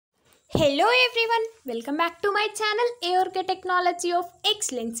Hello everyone, welcome back to my channel AORK Technology of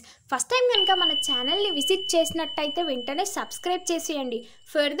Excellence. First time ganaka mana channel ni visit chesinattaithe ventane subscribe cheseyandi.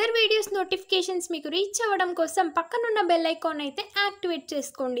 Further videos notifications meeku reach avadam kosam pakkanunna bell icon aithe activate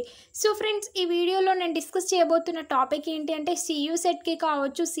cheskondi. So friends, ee video lo nenu discuss cheyabothunna topic enti ante CUCET ki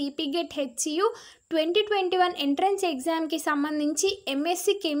kavachu CPGET HCU 2021 entrance ఎగ్జామ్కి సంబంధించి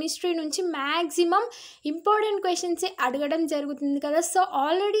MSC chemistry నుంచి maximum important questions అడగడం జరుగుతుంది కదా. So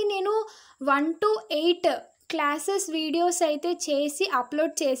already నేను 1 to 8 classes videos అయితే చేసి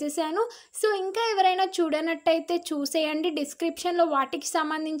upload చేసేసాను. సో ఇంకా ఎవరైనా చూడనట్టయితే చూసేయండి. డిస్క్రిప్షన్లో వాటికి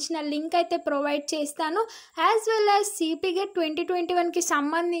సంబంధించిన లింక్ అయితే ప్రొవైడ్ చేస్తాను. యాజ్ వెల్ యాజ్ CPGET 2021కి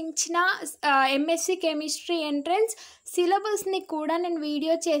సంబంధించిన MSC కెమిస్ట్రీ ఎంట్రన్స్ సిలబస్ని కూడా నేను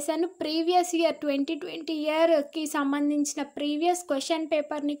వీడియో చేశాను. ప్రీవియస్ ఇయర్ 2020 ఇయర్కి సంబంధించిన ప్రీవియస్ క్వశ్చన్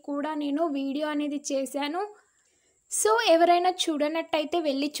పేపర్ని కూడా నేను వీడియో అనేది చేశాను. సో ఎవరైనా చూడనట్టయితే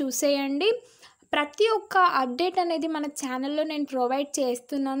వెళ్ళి చూసేయండి. ప్రతి ఒక్క అప్డేట్ అనేది మన ఛానల్లో నేను ప్రొవైడ్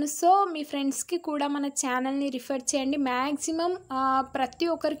చేస్తున్నాను. సో మీ ఫ్రెండ్స్కి కూడా మన ఛానల్ని రిఫర్ చేయండి. మ్యాక్సిమం ప్రతి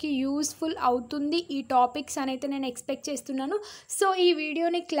ఒక్కరికి యూస్ఫుల్ అవుతుంది ఈ టాపిక్స్ అనేది నేను ఎక్స్పెక్ట్ చేస్తున్నాను. సో ఈ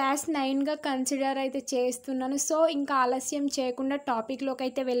వీడియోని క్లాస్ 9గా కన్సిడర్ అయితే చేస్తున్నాను. సో ఇంకా ఆలస్యం చేయకుండా టాపిక్లోకి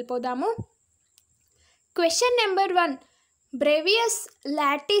అయితే వెళ్ళిపోదాము. Question number 1, బ్రేవియస్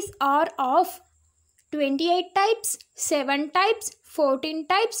lattice are of 28 types, 7 types, 14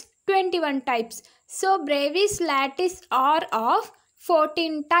 types, 21 types. So brevis lattice are of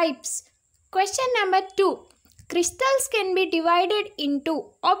 14 types. Question number 2, crystals can be divided into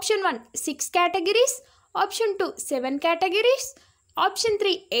option 1 6 categories, option 2 7 categories, option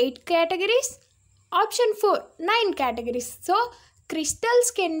 3 8 categories, option 4 9 categories. So crystals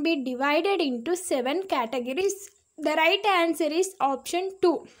can be divided into 7 categories. The right answer is option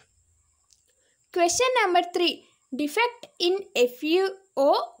 2. Question number 3, defect in FeO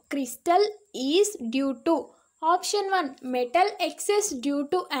crystal is due to option 1 metal excess due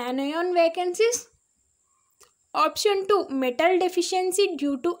to anion vacancies, option 2 metal deficiency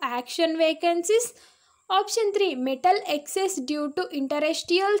due to action vacancies, option 3 metal excess due to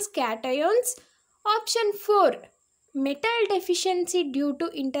interstitial cations, option 4 metal deficiency due to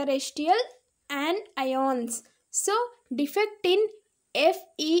interstitial anions. So defect in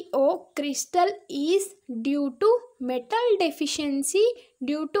FeO crystal is due to metal deficiency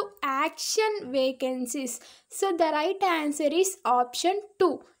due to action vacancies. So the right answer is option 2.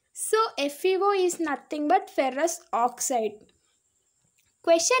 So FeO is nothing but ferrous oxide.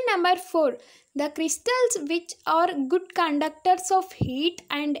 Question number 4, the crystals which are good conductors of heat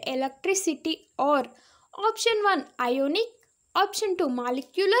and electricity are option 1 ionic, option 2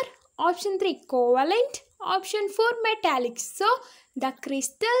 molecular, option 3 covalent, option 4 metallic. So the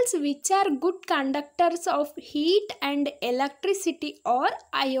crystals which are good conductors of heat and electricity are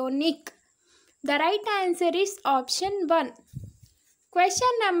ionic. The right answer is option 1.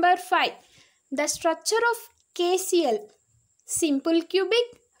 Question number 5, the structure of KCl, simple cubic,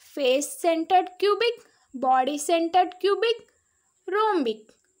 face centered cubic, body centered cubic, rhombic.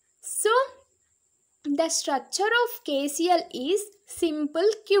 So the structure of KCl is simple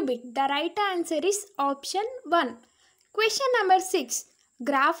cubic. The right answer is option 1. Question number 6,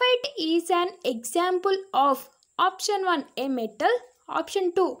 graphite is an example of option 1 a metal, option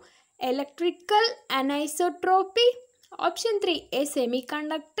 2 electrical anisotropy, option 3 a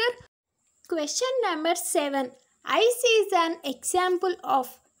semiconductor. Question number 7, ice is an example of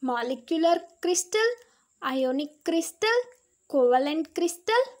molecular crystal, ionic crystal, covalent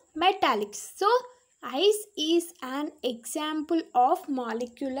crystal, metallic. So ice is an example of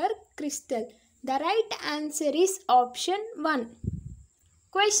molecular crystal. The right answer is option 1.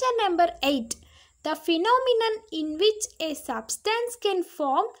 Question number 8, the phenomenon in which a substance can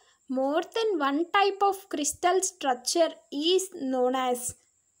form more than one type of crystal structure is known as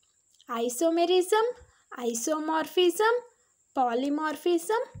isomerism, isomorphism,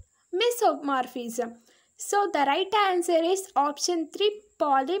 polymorphism, mesomorphism. So the right answer is option 3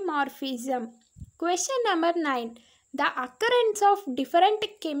 polymorphism. Question number 9, the occurrence of different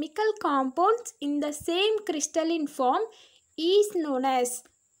chemical compounds in the same crystalline form is known as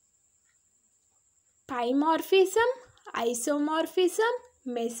dimorphism, isomorphism,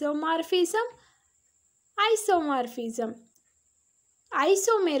 mesomorphism,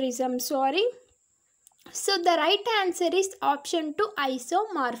 isomerism. So the right answer is option 2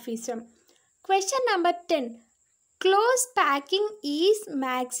 isomorphism. Question number 10, close packing is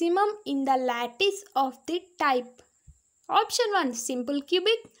maximum in the lattice of the type option 1 simple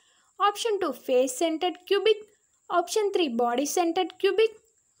cubic, option 2 face centered cubic, option 3 body centered cubic,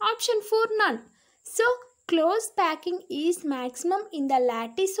 option 4 none. So close packing is maximum in the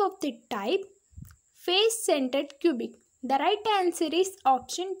lattice of the type face-centered cubic? The right answer is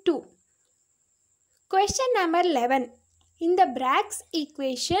option 2. Question number 11. In the Bragg's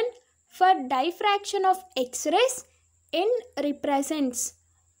equation for diffraction of X-rays, n represents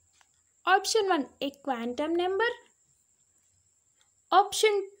option 1 a quantum number,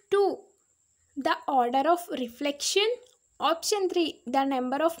 option 2 the order of reflection, option 3 the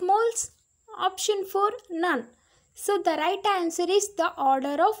number of moles, option 4 none. So the right answer is the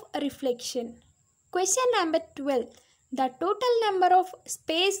order of reflection. Question number 12. The total number of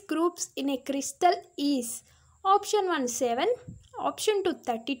space groups in a crystal is option 1 7, option 2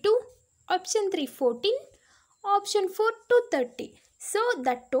 32, option 3 14, option 4 230. So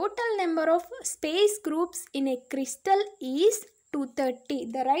the total number of space groups in a crystal is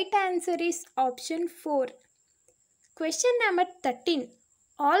 230. The right answer is option 4. Question number 13.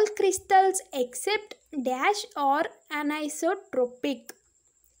 All crystals except dash are anisotropic: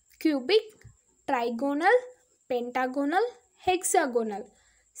 cubic, trigonal, pentagonal, hexagonal.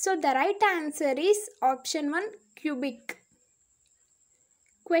 So the right answer is option 1 cubic.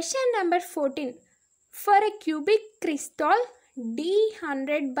 Question number 14. For a cubic crystal,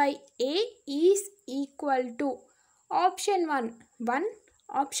 D100 by A is equal to option 1 1,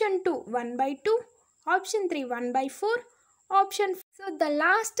 option 2 1 by 2, option 3 1 by 4, option 4. So the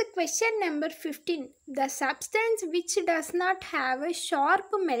last question number 15. The substance which does not have a sharp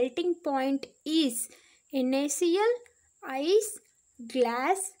melting point is NaCl, ice,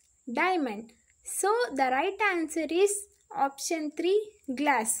 glass, diamond. So the right answer is option 3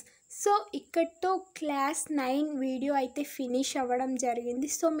 glass. So ఇక్కడతో class 9 video అయితే finish అవ్వడం జరిగింది.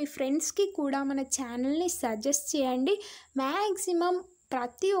 So మీ ఫ్రెండ్స్కి కూడా మన ఛానల్ని suggest చేయండి. Maximum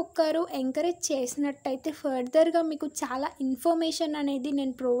ప్రతి ఒక్కరూ ఎంకరేజ్ చేసినట్టయితే ఫర్దర్గా మీకు చాలా ఇన్ఫర్మేషన్ అనేది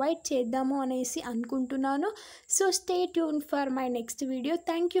నేను ప్రొవైడ్ చేద్దాము అనేసి అనుకుంటున్నాను. So stay tune for my next video.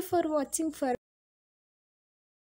 Thank you for watching.